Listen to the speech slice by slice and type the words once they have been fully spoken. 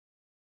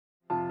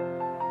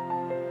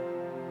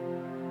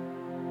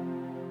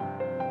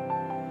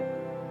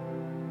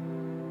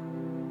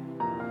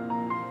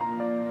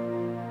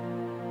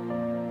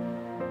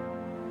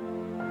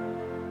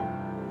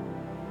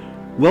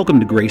Welcome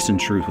to Grace and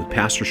Truth with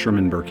Pastor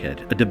Sherman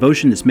Burkhead, a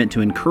devotion that's meant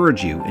to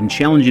encourage you and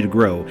challenge you to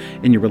grow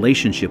in your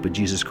relationship with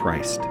Jesus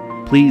Christ.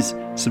 Please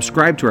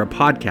subscribe to our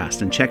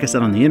podcast and check us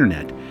out on the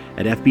internet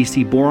at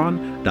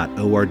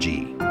fbcboron.org.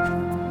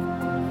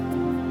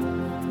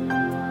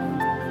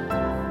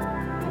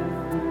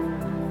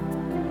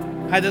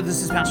 Hi there,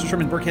 this is Pastor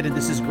Sherman Burkhead, and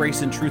this is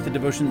Grace and Truth, a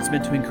devotion that's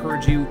meant to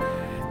encourage you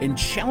and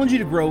challenge you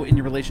to grow in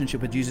your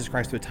relationship with Jesus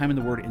Christ through a time in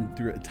the Word and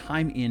through a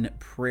time in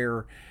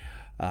prayer.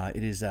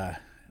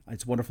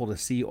 It's wonderful to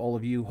see all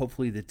of you.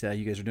 Hopefully that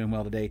you guys are doing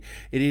well today.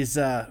 It is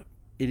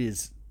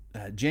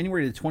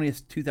January the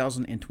 20th,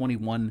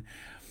 2021,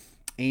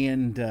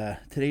 and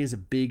today is a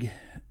big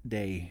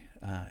day,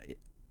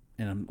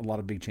 and a lot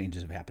of big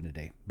changes have happened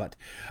today. But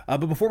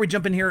before we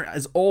jump in here,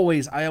 as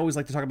always, I always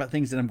like to talk about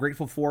things that I'm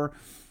grateful for.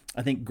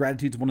 I think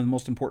gratitude is one of the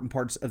most important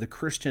parts of the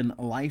Christian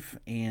life,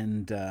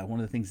 and one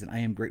of the things that I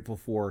am grateful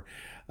for.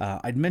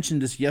 I'd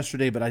mentioned this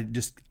yesterday, but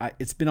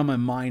it's been on my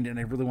mind, and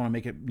I really want to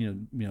make it,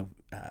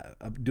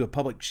 do a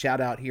public shout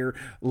out here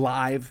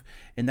live,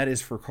 and that is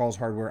for Carl's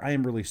Hardware. I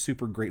am really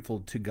super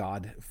grateful to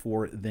God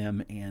for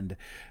them and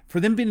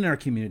for them being in our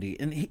community.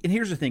 And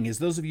here's the thing: is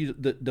those of you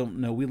that don't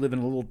know, we live in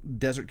a little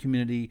desert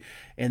community,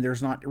 and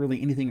there's not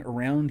really anything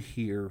around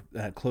here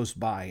close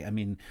by. I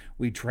mean,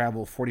 we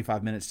travel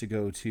 45 minutes to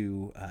go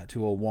to a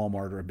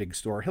Walmart or a big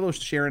store. Hello,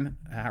 Sharon.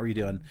 How are you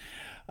doing?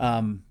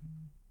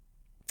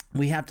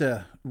 We have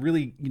to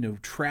really,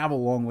 travel a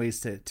long ways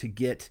to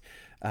get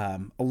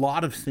a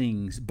lot of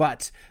things,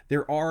 but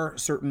there are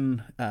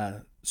certain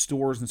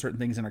stores and certain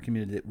things in our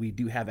community that we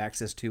do have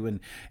access to, and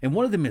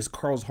one of them is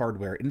Carl's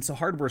Hardware, and it's a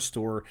hardware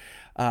store,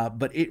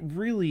 but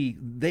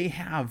they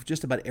have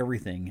just about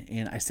everything,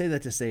 and I say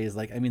that to say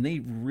they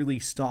really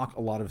stock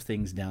a lot of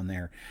things down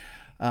there.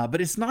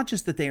 But it's not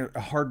just that they're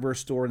a hardware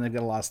store and they've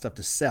got a lot of stuff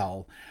to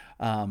sell.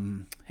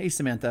 Hey,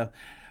 Samantha.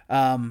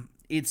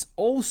 It's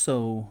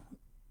also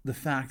the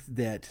fact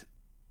that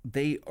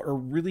they are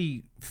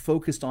really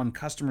focused on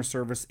customer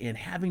service and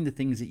having the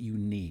things that you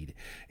need.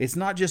 It's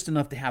not just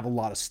enough to have a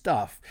lot of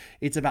stuff.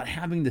 It's about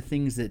having the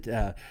things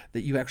that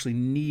you actually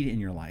need in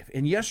your life.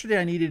 And yesterday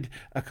I needed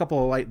a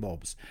couple of light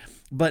bulbs.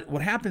 But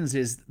what happens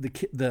is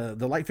the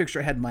light fixture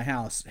I had in my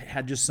house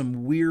had just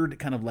some weird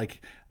kind of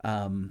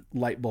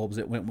light bulbs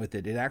that went with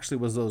it. It actually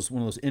was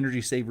one of those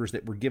energy savers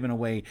that were given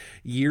away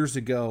years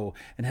ago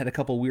and had a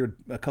couple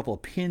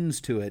of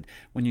pins to it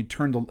when you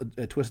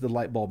twisted the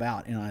light bulb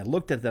out. And I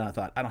looked at that and I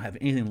thought, I don't have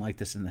anything like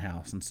this in the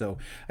house. And so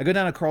I go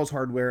down to Carl's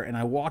Hardware and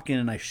I walk in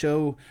and I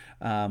show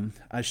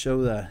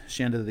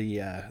Shanda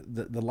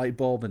the light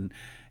bulb, and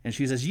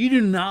she says, "You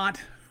do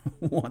not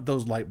want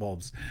those light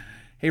bulbs."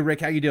 Hey, Rick,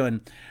 how you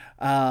doing?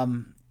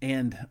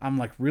 And I'm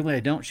like, really, I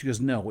don't? She goes,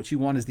 no, what you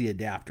want is the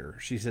adapter.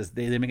 She says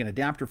they make an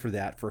adapter for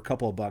that for a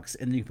couple of bucks,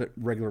 and then you put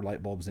regular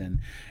light bulbs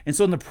in. And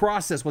so in the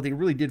process, what they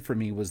really did for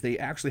me was they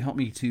actually helped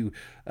me to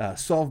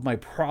solve my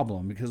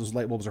problem, because those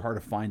light bulbs are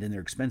hard to find and they're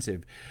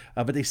expensive.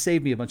 But they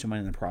saved me a bunch of money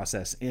in the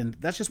process. And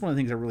that's just one of the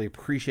things I really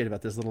appreciate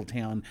about this little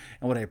town,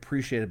 and what I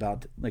appreciate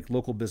about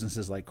local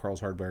businesses like Carl's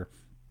Hardware.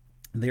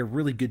 They're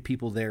really good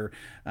people there.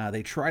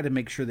 They try to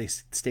make sure they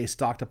stay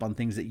stocked up on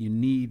things that you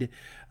need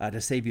to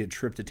save you a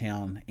trip to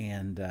town,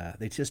 and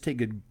they just take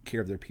good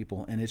care of their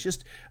people. And it's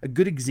just a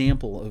good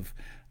example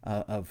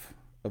of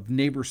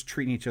neighbors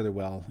treating each other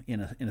well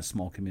in a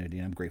small community.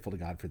 And I'm grateful to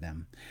God for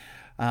them.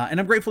 And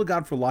I'm grateful to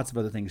God for lots of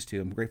other things too.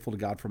 I'm grateful to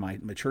God for my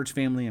church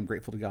family. I'm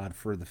grateful to God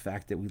for the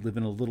fact that we live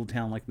in a little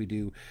town like we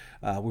do,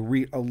 where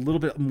we're a little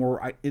bit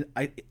more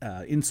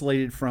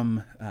insulated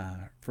from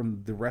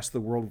the rest of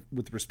the world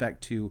with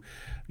respect to,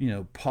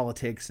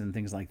 politics and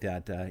things like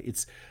that.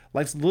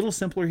 Life's a little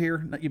simpler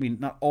here.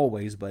 Not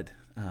always, but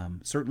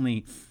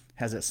certainly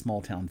has that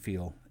small town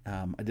feel.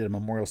 I did a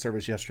memorial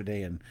service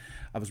yesterday, and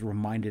I was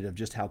reminded of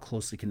just how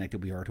closely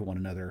connected we are to one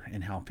another,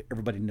 and how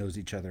everybody knows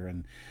each other,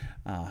 and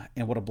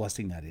what a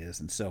blessing that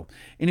is. And so,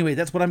 anyway,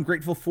 that's what I'm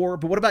grateful for.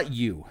 But what about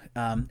you?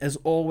 As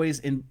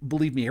always, and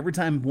believe me, every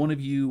time one of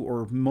you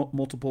or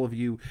multiple of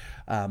you,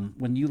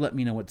 when you let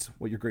me know what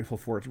you're grateful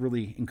for, it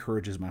really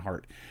encourages my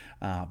heart,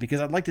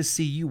 because I'd like to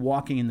see you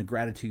walking in the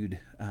gratitude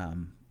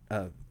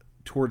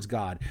towards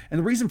God. And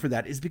the reason for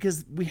that is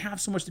because we have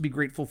so much to be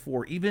grateful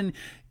for, even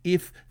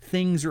if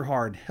things are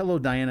hard. Hello,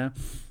 Diana.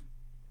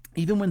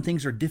 Even when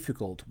things are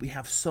difficult, we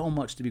have so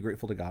much to be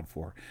grateful to God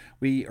for.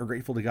 We are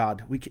grateful to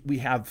God. We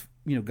have,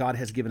 God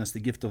has given us the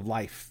gift of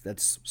life.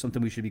 That's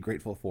something we should be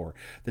grateful for.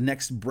 The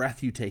next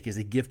breath you take is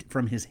a gift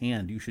from His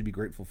hand. You should be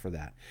grateful for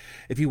that.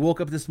 If you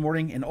woke up this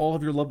morning and all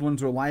of your loved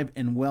ones are alive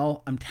and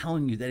well, I'm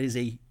telling you, that is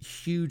a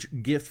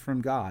huge gift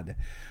from God,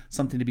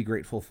 something to be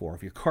grateful for.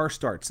 If your car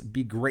starts,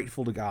 be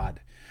grateful to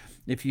God.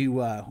 If you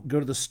go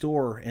to the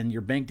store and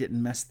your bank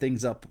didn't mess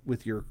things up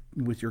with your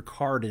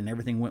card and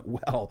everything went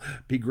well,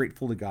 be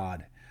grateful to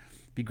God.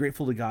 Be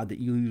grateful to God that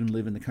you even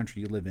live in the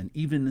country you live in,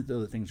 even though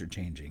the things are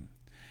changing.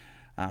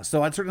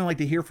 So I'd certainly like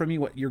to hear from you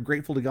what you're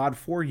grateful to God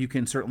for. You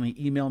can certainly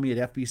email me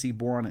at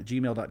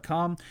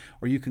fbcboron@gmail.com,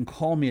 or you can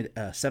call me at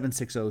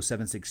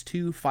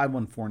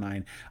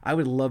 760-762-5149. I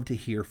would love to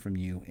hear from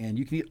you. And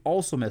you can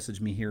also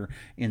message me here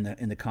in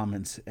the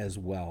comments as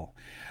well.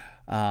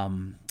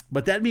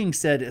 But that being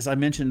said, as I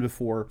mentioned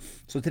before,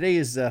 so today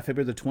is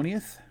February the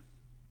 20th,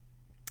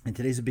 and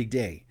today's a big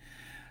day.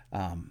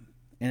 And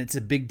it's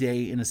a big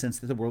day in the sense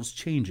that the world's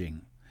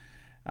changing.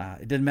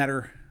 It doesn't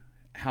matter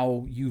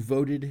how you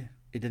voted.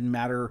 It doesn't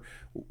matter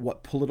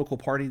what political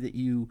party that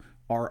you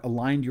are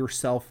aligned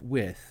yourself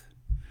with.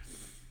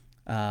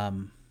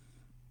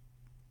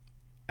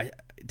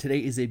 Today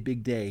is a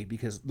big day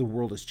because the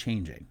world is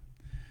changing.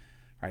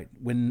 Right?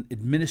 When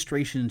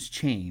administrations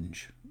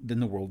change, then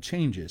the world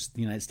changes.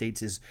 The United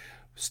States is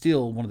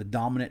still one of the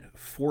dominant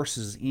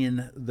forces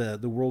in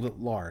the world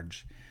at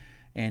large.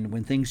 And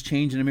when things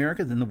change in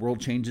America, then the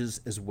world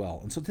changes as well.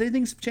 And so today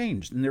things have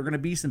changed, and there are going to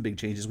be some big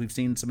changes. We've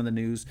seen some of the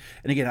news.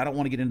 And again, I don't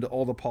want to get into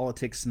all the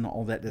politics and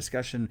all that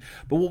discussion,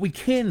 but what we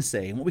can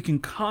say, and what we can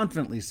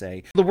confidently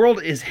say, the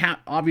world is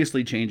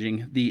obviously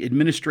changing. The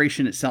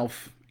administration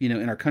itself,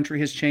 in our country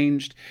has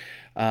changed.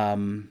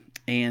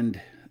 And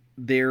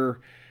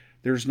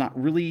there's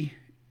not really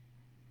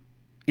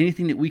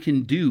anything that we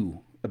can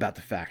do about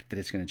the fact that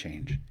it's going to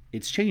change.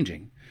 It's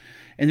changing.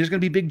 And there's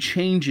going to be big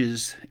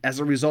changes as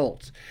a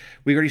result.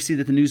 We already see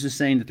that the news is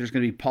saying that there's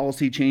going to be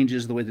policy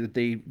changes, the way that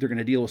they're going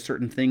to deal with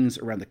certain things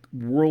around the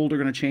world are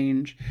going to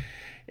change.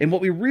 And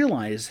what we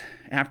realize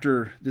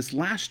after this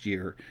last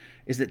year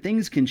is that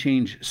things can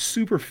change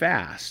super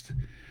fast,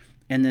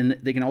 and then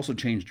they can also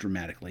change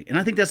dramatically. And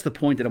I think that's the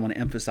point that I want to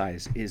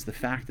emphasize, is the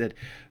fact that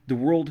the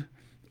world,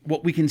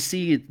 what we can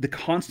see, the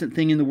constant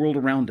thing in the world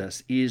around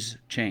us is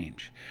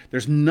change.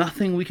 There's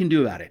nothing we can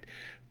do about it.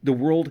 The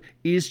world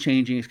is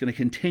changing. It's going to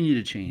continue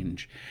to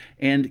change.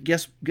 And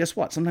guess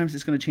what? Sometimes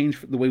it's going to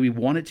change the way we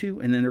want it to,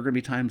 and then there are going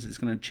to be times it's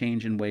going to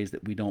change in ways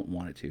that we don't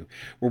want it to,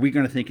 where we're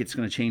going to think it's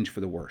going to change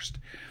for the worst.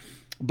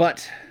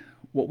 But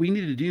what we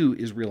need to do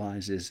is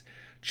realize is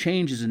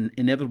change is an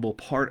inevitable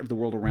part of the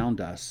world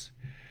around us,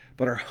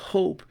 but our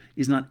hope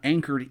is not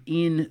anchored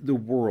in the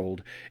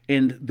world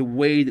and the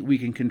way that we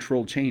can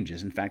control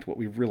changes. In fact, what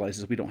we've realized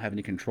is we don't have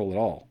any control at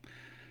all.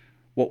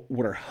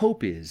 What our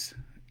hope is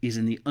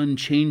in the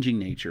unchanging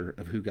nature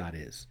of who God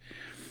is.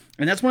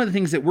 And that's one of the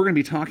things that we're going to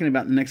be talking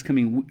about in the next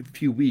coming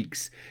few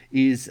weeks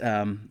is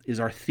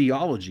our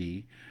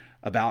theology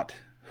about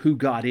who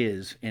God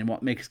is and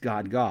what makes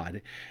God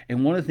God.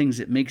 And one of the things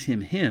that makes him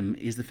him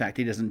is the fact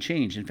that he doesn't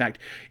change. In fact,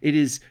 it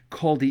is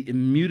called the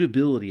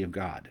immutability of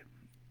God.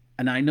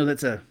 And I know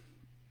that's a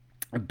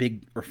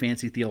big or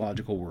fancy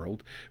theological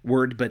word,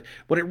 but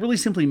what it really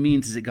simply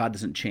means is that God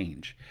doesn't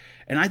change.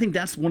 And I think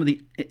that's one of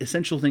the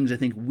essential things I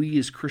think we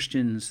as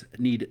Christians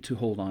need to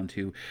hold on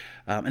to.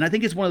 And I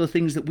think it's one of the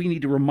things that we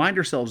need to remind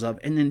ourselves of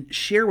and then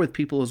share with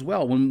people as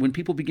well. When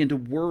people begin to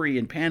worry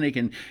and panic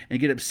and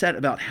get upset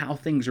about how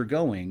things are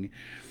going,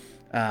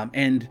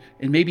 and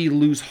maybe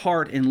lose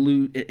heart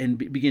and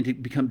begin to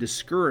become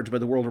discouraged by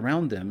the world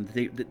around them,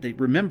 they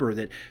remember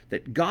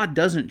that God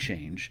doesn't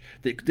change,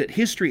 that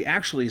history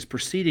actually is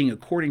proceeding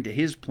according to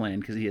his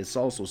plan because he is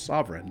also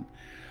sovereign.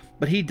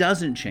 But he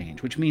doesn't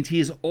change, which means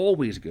he is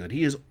always good.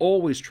 He is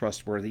always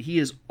trustworthy. He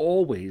is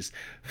always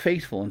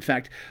faithful. In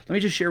fact, let me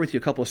just share with you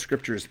a couple of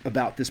scriptures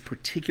about this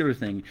particular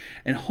thing,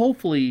 and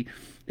hopefully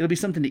it'll be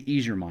something to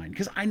ease your mind.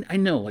 Because I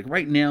know, like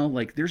right now,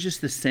 like there's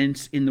just this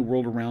sense in the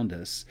world around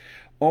us,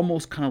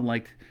 almost kind of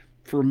like,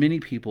 for many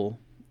people,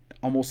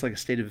 almost like a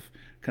state of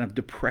kind of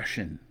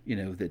depression,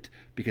 that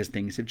because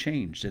things have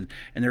changed, and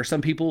there are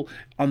some people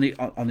on the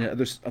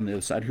other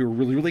side who are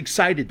really, really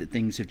excited that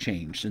things have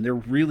changed, and they're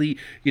really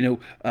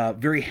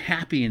very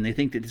happy, and they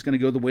think that it's going to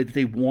go the way that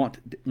they want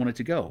it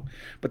to go.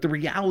 But the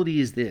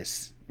reality is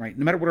this, right?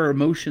 No matter what our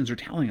emotions are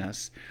telling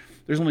us,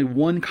 there's only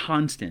one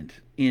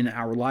constant in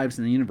our lives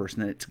in the universe,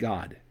 and that it's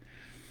God.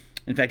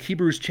 In fact,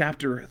 Hebrews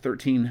chapter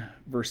 13,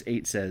 verse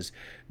 8 says,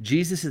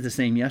 Jesus is the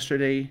same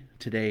yesterday,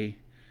 today,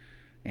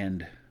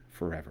 and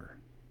forever.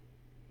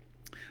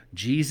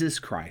 Jesus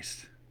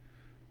Christ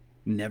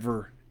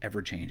never,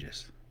 ever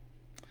changes.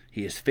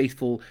 He is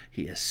faithful,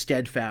 he is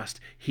steadfast,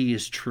 he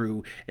is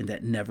true, and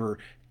that never,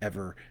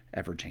 ever,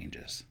 ever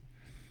changes.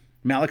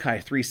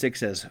 Malachi 3:6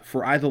 says,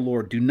 For I, the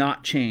Lord, do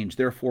not change,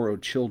 therefore, O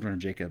children of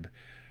Jacob,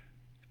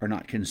 are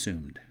not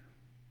consumed.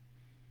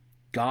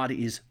 God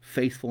is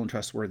faithful and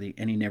trustworthy,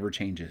 and he never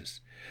changes.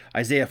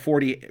 Isaiah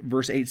 40,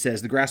 verse 8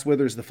 says, The grass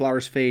withers, the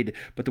flowers fade,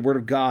 but the word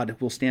of God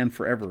will stand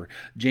forever.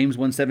 James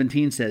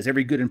 1:17 says,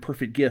 Every good and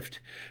perfect gift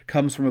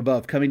comes from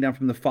above, coming down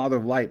from the Father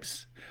of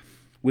lights,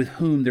 with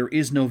whom there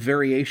is no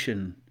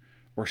variation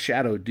or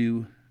shadow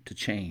due to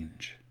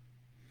change.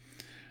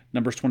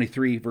 Numbers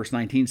 23, verse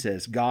 19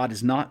 says, God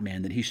is not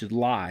man that he should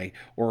lie,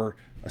 or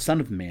a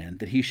son of man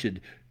that he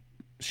should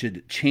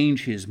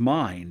change his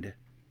mind.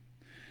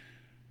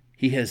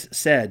 He has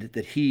said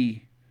that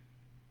he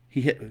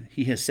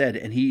has said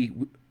and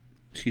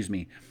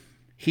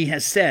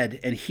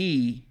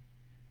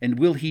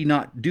will he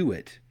not do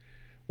it?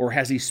 Or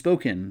has he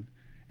spoken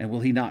and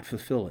will he not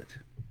fulfill it?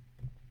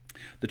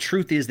 The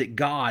truth is that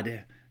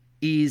God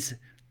is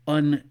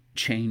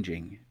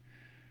unchanging.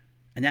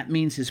 And that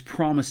means his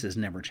promises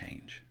never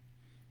change.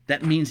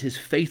 That means his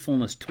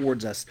faithfulness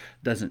towards us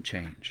doesn't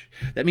change.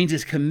 That means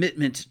his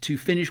commitment to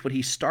finish what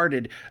he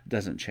started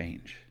doesn't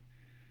change.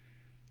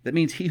 That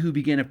means he who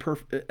began a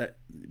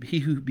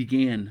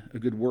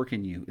good work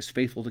in you is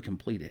faithful to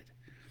complete it.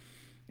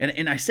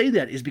 And I say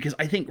that is because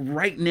I think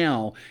right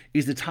now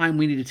is the time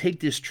we need to take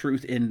this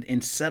truth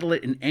and settle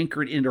it and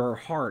anchor it into our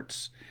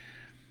hearts,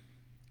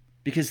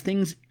 because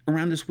things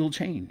around us will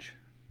change.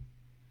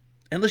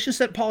 And let's just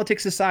set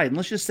politics aside, and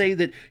let's just say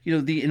that,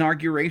 the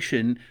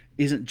inauguration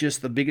isn't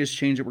just the biggest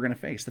change that we're going to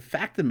face. The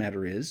fact of the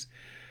matter is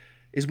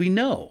we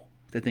know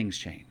that things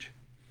change.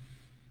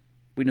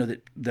 We know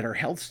that our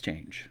healths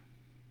change.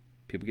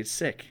 People get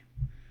sick.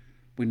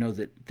 We know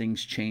that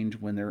things change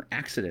when there are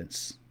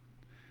accidents.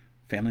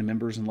 Family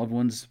members and loved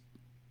ones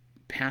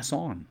pass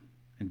on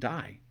and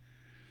die.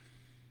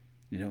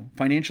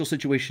 Financial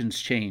situations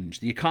change.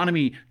 The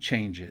economy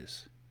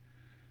changes.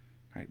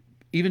 Right?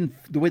 Even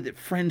the way that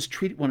friends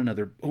treat one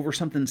another over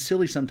something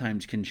silly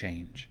sometimes can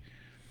change.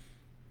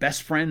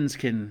 Best friends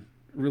can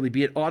really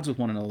be at odds with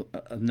one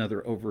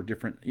another over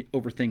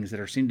things that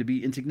are seem to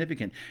be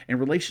insignificant, and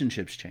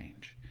relationships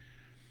change.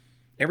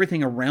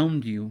 Everything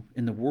around you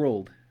in the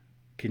world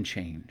can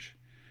change.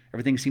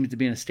 Everything seems to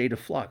be in a state of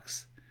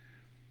flux.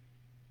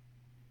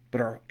 But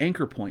our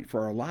anchor point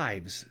for our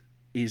lives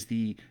is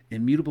the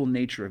immutable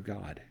nature of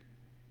God.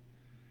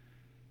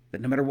 That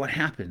no matter what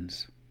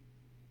happens,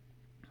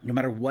 no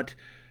matter what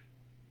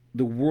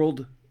the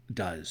world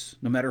does,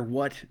 no matter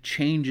what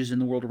changes in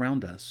the world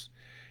around us,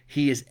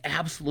 he is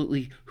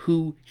absolutely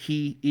who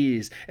he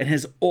is and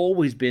has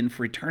always been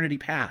for eternity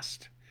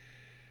past.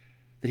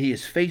 That he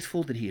is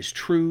faithful, that he is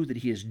true, that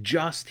he is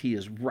just, he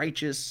is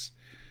righteous,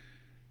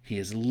 he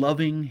is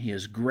loving, he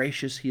is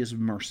gracious, he is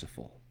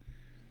merciful.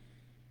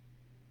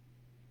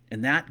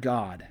 And that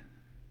God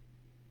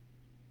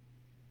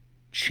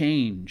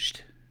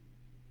changed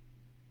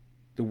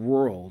the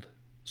world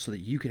so that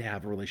you could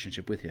have a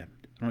relationship with him.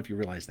 I don't know if you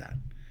realize that.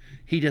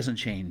 He doesn't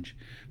change,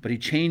 but he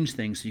changed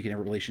things so you can have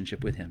a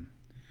relationship with him.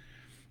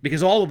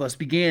 Because all of us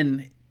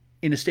began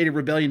in a state of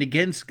rebellion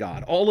against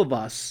God. All of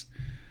us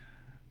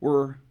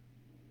were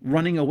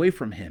running away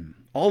from him.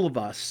 All of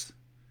us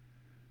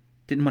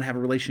didn't want to have a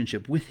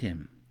relationship with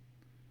him.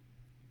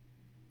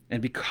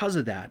 And because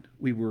of that,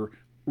 we were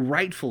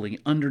rightfully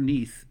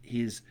underneath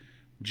his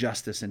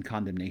justice and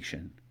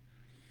condemnation.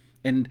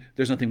 And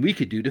there's nothing we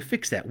could do to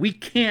fix that. We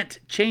can't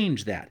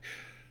change that.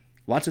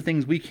 Lots of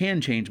things we can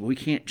change, but we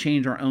can't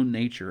change our own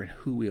nature and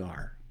who we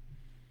are.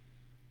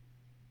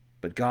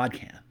 But God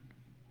can.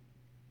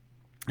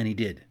 And he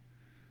did.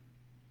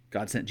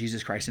 God sent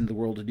Jesus Christ into the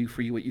world to do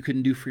for you what you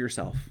couldn't do for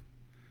yourself,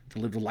 to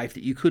live the life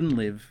that you couldn't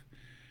live,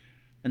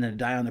 and then to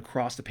die on the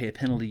cross to pay a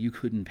penalty you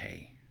couldn't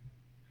pay.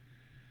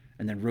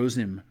 And then rose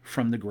him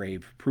from the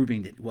grave,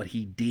 proving that what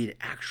he did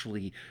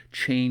actually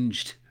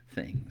changed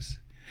things.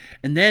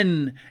 And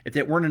then, if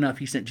that weren't enough,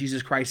 he sent he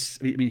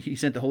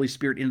sent the Holy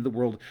Spirit into the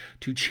world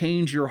to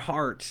change your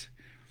heart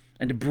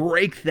and to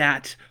break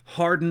that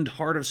hardened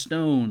heart of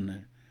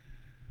stone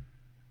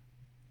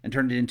and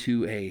turn it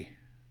into a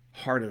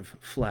heart of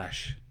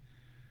flesh,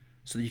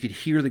 so that you could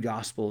hear the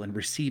gospel and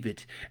receive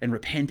it and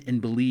repent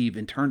and believe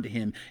and turn to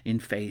him in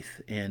faith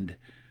and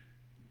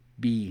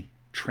be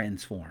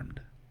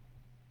transformed.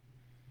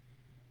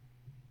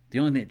 The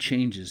only thing that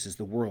changes is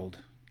the world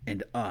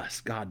and us.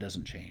 God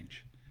doesn't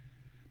change.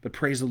 But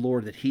praise the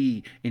Lord that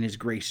he, in his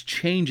grace,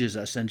 changes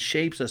us and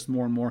shapes us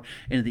more and more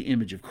into the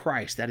image of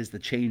Christ. That is the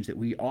change that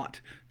we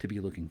ought to be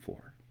looking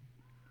for.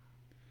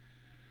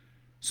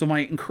 So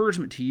my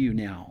encouragement to you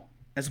now,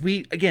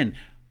 again,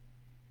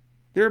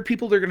 there are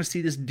people that are going to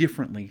see this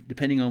differently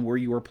depending on where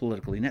you are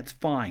politically, and that's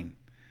fine.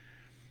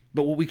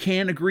 But what we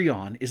can agree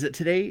on is that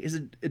today is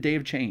a day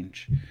of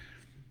change.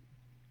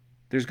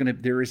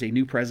 There is a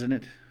new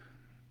president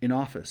in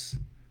office.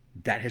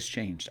 That has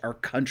changed. Our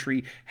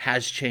country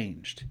has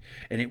changed,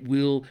 and it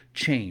will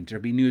change.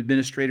 There'll be new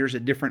administrators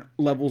at different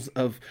levels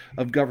of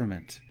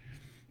government.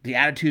 The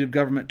attitude of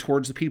government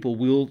towards the people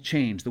will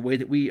change. The way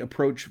that we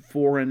approach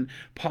foreign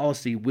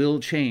policy will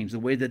change. The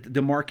way that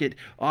the market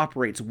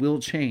operates will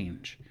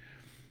change.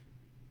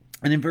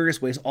 And in various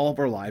ways, all of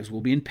our lives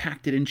will be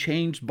impacted and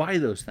changed by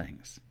those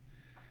things.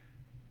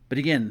 But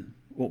again,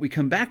 what we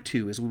come back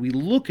to is when we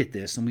look at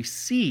this and we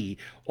see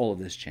all of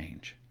this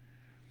change,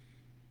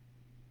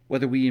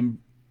 whether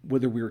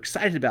we're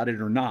excited about it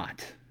or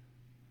not,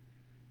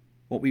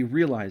 what we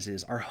realize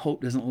is our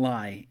hope doesn't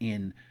lie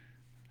in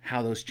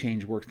how those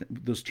changes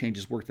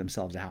work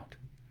themselves out.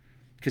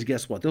 Because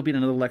guess what? There'll be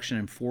another election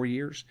in 4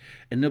 years,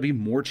 and there'll be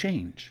more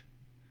change.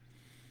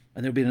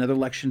 And there'll be another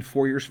election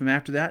 4 years from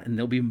after that, and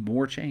there'll be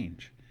more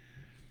change.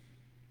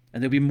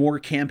 And there'll be more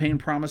campaign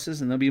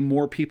promises, and there'll be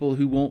more people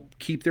who won't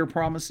keep their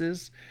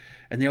promises.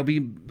 And there'll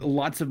be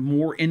lots of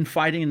more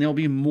infighting, and there'll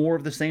be more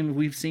of the same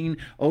we've seen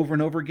over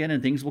and over again,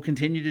 and things will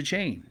continue to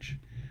change.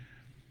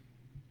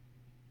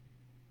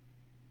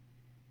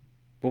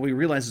 What we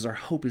realize is our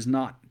hope is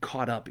not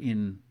caught up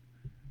in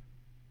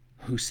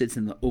who sits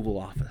in the Oval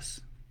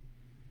Office.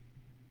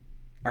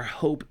 Our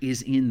hope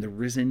is in the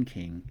risen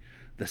King,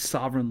 the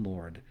sovereign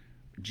Lord,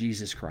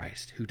 Jesus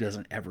Christ, who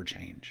doesn't ever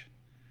change.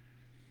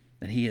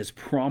 And he has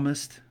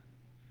promised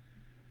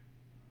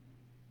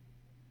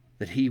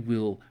that he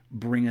will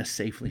bring us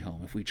safely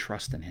home if we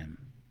trust in him.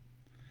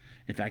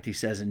 In fact, he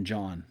says in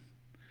John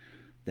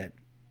that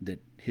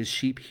his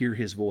sheep hear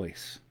his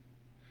voice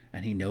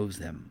and he knows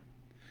them,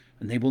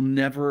 and they will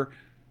never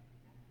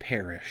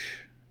perish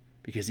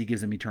because he gives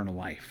them eternal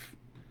life.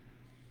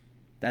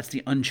 That's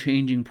the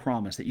unchanging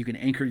promise that you can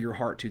anchor your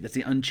heart to. That's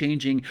the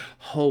unchanging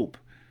hope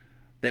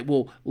that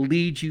will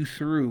lead you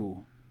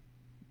through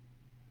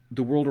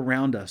the world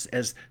around us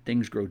as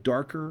things grow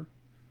darker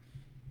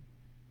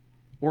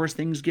or as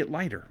things get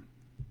lighter.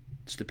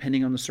 It's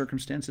depending on the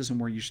circumstances and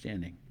where you're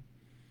standing.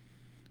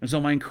 And so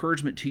my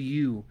encouragement to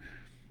you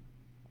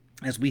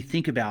as we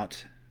think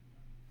about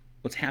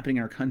what's happening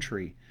in our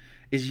country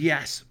is,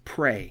 yes,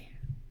 pray.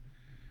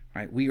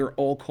 Right? We are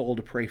all called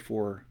to pray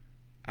for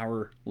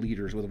our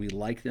leaders, whether we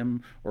like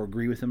them or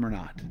agree with them or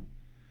not.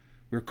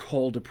 We're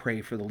called to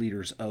pray for the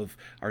leaders of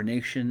our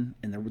nation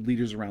and the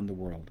leaders around the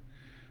world,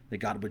 that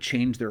God would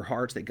change their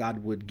hearts, that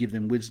God would give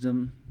them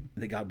wisdom,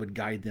 that God would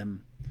guide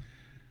them.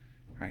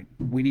 Right?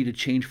 We need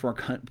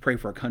to pray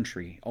for our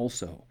country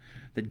also,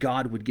 that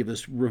God would give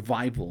us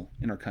revival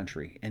in our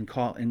country and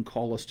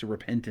call us to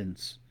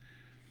repentance.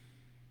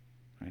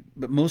 Right?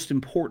 But most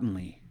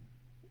importantly,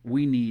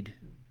 we need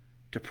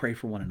to pray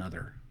for one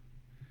another,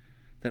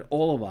 that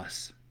all of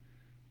us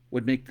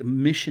would make the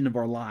mission of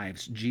our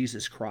lives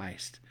Jesus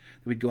Christ,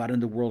 that we'd go out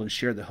into the world and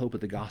share the hope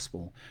of the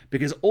gospel,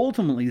 because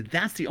ultimately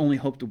that's the only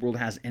hope the world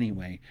has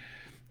anyway,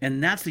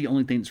 and that's the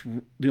only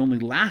thing, the only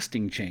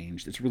lasting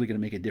change that's really going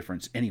to make a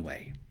difference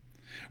anyway.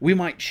 We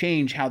might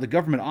change how the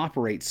government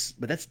operates,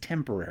 but that's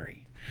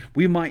temporary.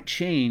 We might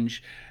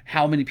change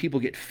how many people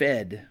get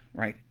fed,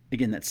 right?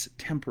 Again, that's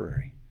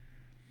temporary.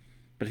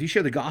 But if you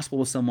share the gospel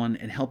with someone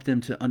and help them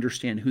to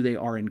understand who they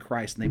are in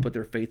Christ, and they put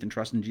their faith and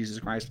trust in Jesus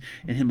Christ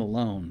and him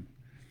alone,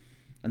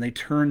 and they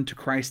turn to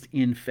Christ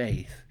in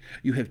faith,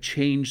 you have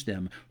changed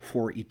them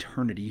for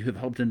eternity. You have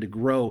helped them to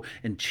grow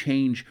and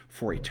change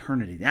for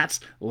eternity. That's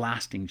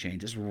lasting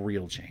change. That's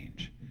real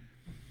change.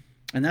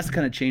 And that's the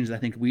kind of change that I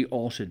think we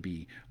all should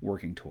be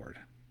working toward.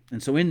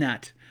 And so in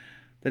that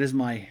is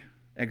my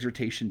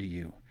exhortation to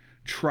you.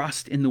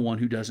 Trust in the one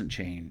who doesn't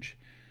change.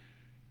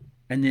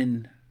 And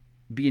then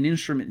be an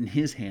instrument in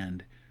his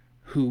hand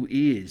who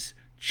is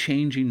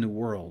changing the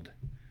world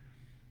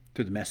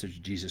through the message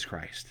of Jesus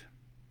Christ.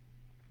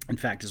 In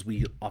fact, as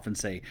we often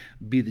say,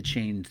 be the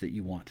change that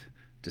you want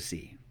to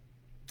see.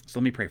 So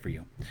let me pray for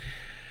you.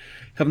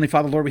 Heavenly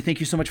Father, Lord, we thank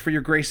you so much for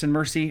your grace and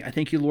mercy. I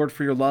thank you, Lord,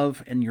 for your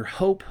love and your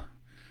hope.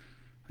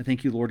 I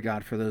thank you, Lord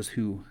God, for those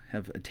who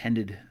have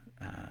attended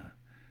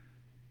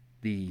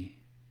the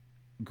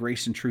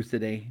Grace and Truth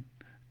today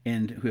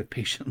and who have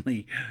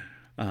patiently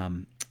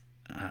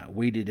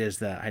waited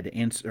as I had to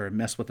answer or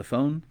mess with the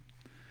phone.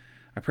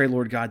 I pray,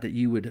 Lord God, that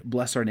you would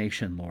bless our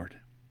nation, Lord,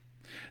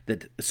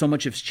 that so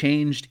much has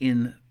changed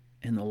in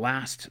the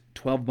last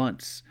 12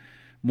 months,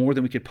 more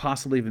than we could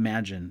possibly have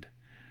imagined.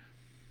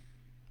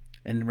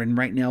 And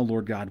right now,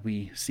 Lord God,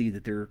 we see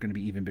that there are going to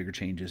be even bigger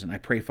changes. And I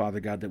pray, Father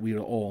God, that we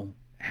would all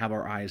have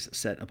our eyes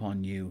set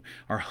upon you.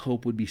 Our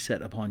hope would be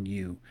set upon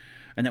you.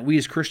 And that we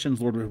as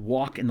Christians, Lord, would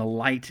walk in the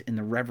light and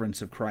the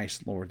reverence of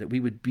Christ, Lord, that we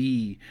would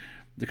be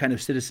the kind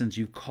of citizens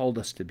you've called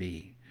us to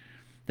be,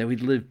 that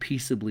we'd live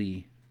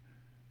peaceably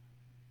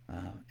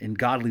in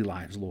godly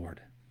lives,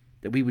 Lord,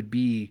 that we would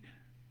be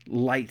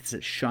lights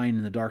that shine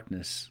in the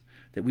darkness,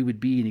 that we would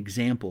be an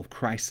example of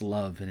Christ's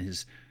love and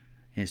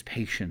his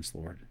patience,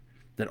 Lord,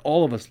 that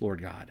all of us,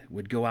 Lord God,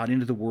 would go out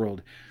into the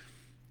world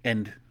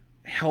and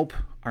help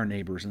our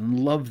neighbors and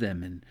love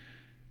them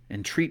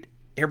and treat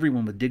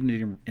everyone with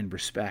dignity and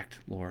respect,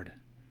 Lord,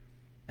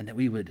 and that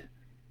we would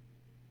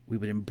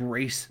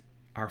embrace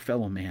our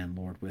fellow man,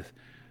 Lord, with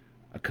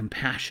a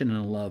compassion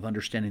and a love,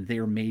 understanding they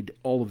are made,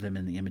 all of them,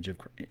 in the image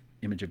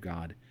of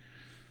God.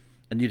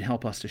 And you'd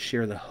help us to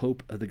share the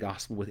hope of the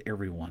gospel with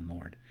everyone,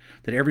 Lord,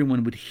 that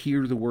everyone would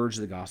hear the words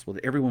of the gospel,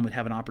 that everyone would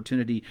have an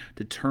opportunity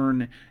to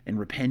turn and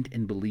repent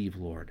and believe,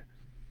 Lord,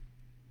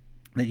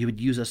 that you would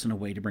use us in a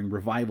way to bring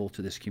revival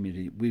to this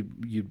community.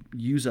 You'd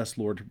use us,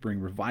 Lord, to bring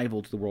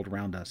revival to the world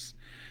around us,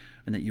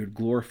 and that you would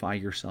glorify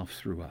yourself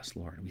through us,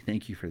 Lord. We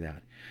thank you for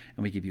that,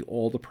 and we give you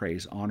all the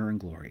praise, honor, and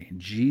glory. In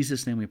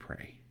Jesus' name we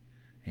pray.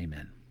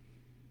 Amen.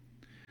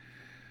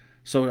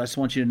 So I just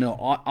want you to know,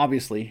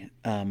 obviously,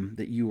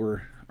 that you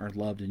are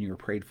loved and you are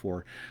prayed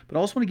for. But I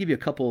also want to give you a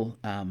couple,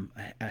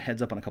 a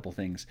heads up on a couple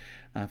things.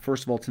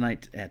 First of all,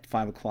 tonight at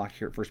 5 o'clock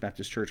here at First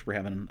Baptist Church, we're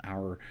having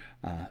our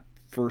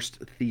first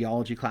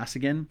theology class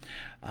again.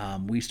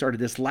 We started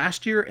this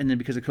last year, and then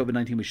because of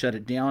COVID-19, we shut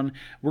it down.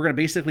 We're going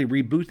to basically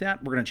reboot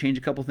that. We're going to change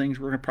a couple things.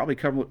 We're going to probably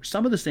cover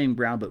some of the same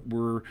ground, but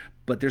we're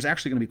but there's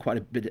actually going to be quite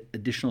a bit of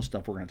additional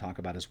stuff we're going to talk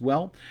about as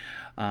well.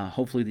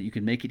 Hopefully that you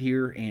can make it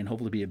here and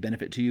hopefully be a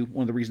benefit to you.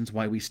 One of the reasons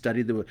why we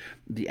study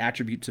the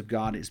attributes of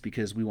God is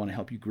because we want to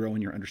help you grow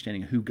in your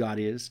understanding of who God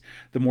is.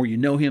 The more you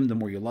know him, the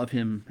more you love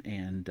him,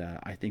 and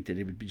I think that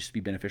it would just be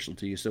beneficial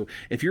to you. So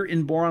if you're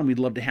in Boron, we'd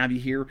love to have you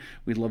here.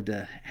 We'd love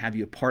to have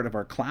you a part of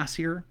our class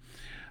here.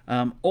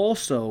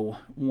 Also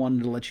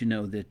wanted to let you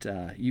know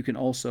that you can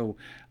also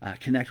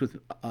connect with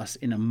us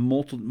in a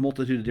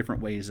multitude of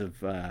different ways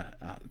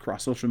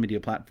across social media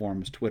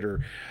platforms,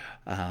 Twitter,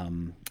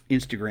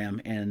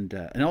 Instagram,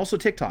 and also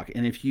TikTok.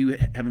 And if you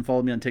haven't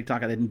followed me on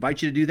TikTok, I'd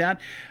invite you to do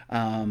that.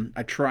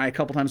 I try a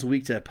couple times a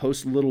week to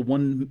post little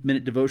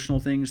 1-minute devotional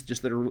things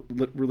just that are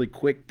really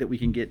quick that we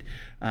can get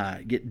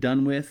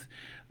done with.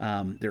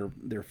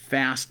 They're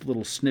fast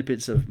little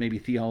snippets of maybe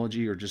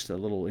theology or just a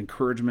little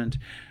encouragement,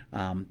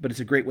 but it's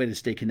a great way to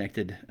stay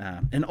connected.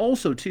 And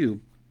also, too,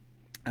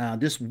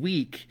 this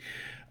week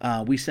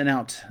we sent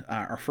out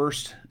our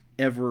first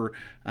ever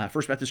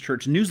First Baptist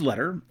Church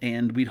newsletter,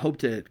 and we'd hope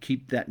to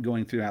keep that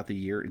going throughout the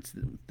year. It's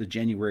the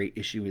January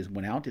issue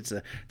went out. It's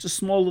a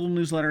small little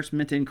newsletter. It's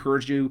meant to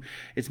encourage you.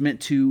 It's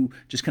meant to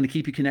just kind of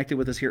keep you connected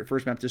with us here at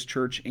First Baptist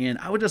Church. And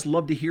I would just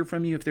love to hear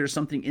from you if there's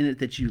something in it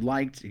that you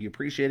liked, you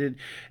appreciated,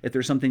 if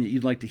there's something that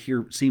you'd like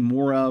to see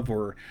more of,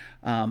 or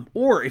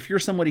if you're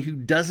somebody who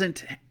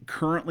doesn't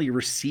currently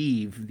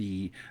receive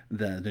the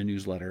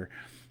newsletter.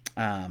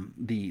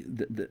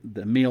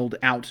 The mailed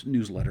out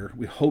newsletter.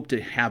 We hope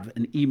to have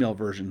an email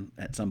version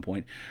at some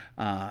point.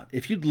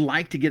 If you'd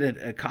like to get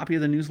a copy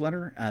of the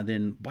newsletter,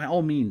 then by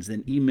all means,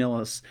 then email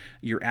us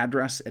your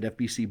address at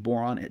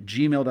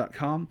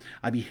fbcboron@gmail.com.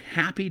 I'd be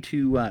happy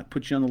to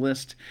put you on the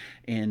list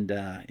and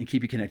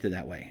keep you connected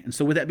that way. And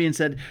so with that being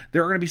said,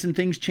 there are going to be some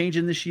things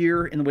changing this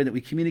year in the way that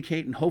we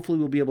communicate, and hopefully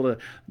we'll be able to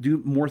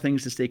do more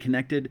things to stay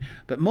connected.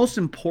 But most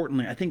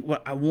importantly, I think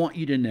what I want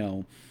you to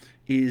know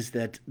is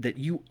that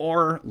you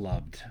are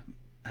loved.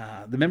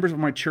 The members of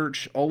my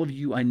church, all of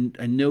you, I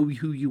know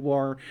who you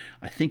are.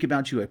 I think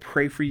about you. I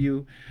pray for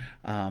you.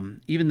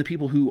 Even the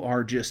people who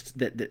are just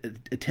that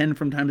attend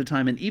from time to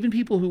time, and even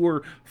people who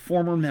are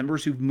former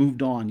members who've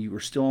moved on, you are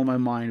still on my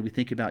mind. We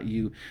think about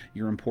you.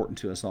 You're important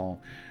to us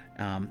all.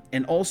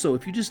 And also,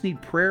 if you just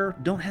need prayer,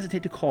 don't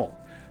hesitate to call.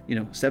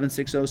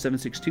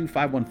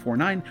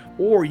 760-762-5149,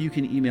 or you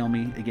can email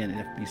me again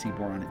at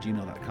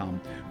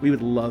fbcboron@gmail.com. We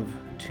would love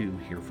to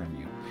hear from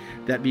you.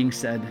 That being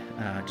said,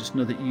 just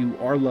know that you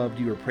are loved,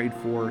 you are prayed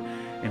for,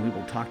 and we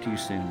will talk to you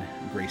soon.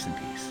 Grace and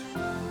peace.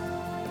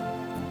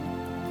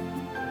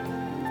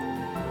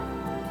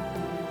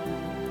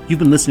 You've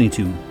been listening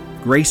to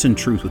Grace and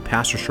Truth with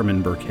Pastor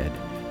Sherman Burkhead,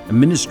 a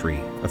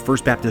ministry of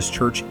First Baptist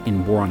Church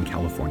in Boron,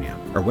 California.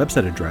 Our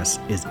website address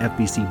is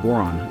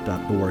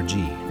fbcboron.org.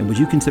 And would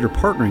you consider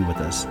partnering with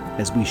us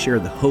as we share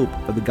the hope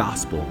of the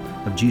gospel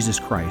of Jesus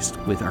Christ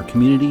with our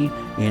community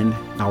and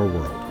our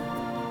world?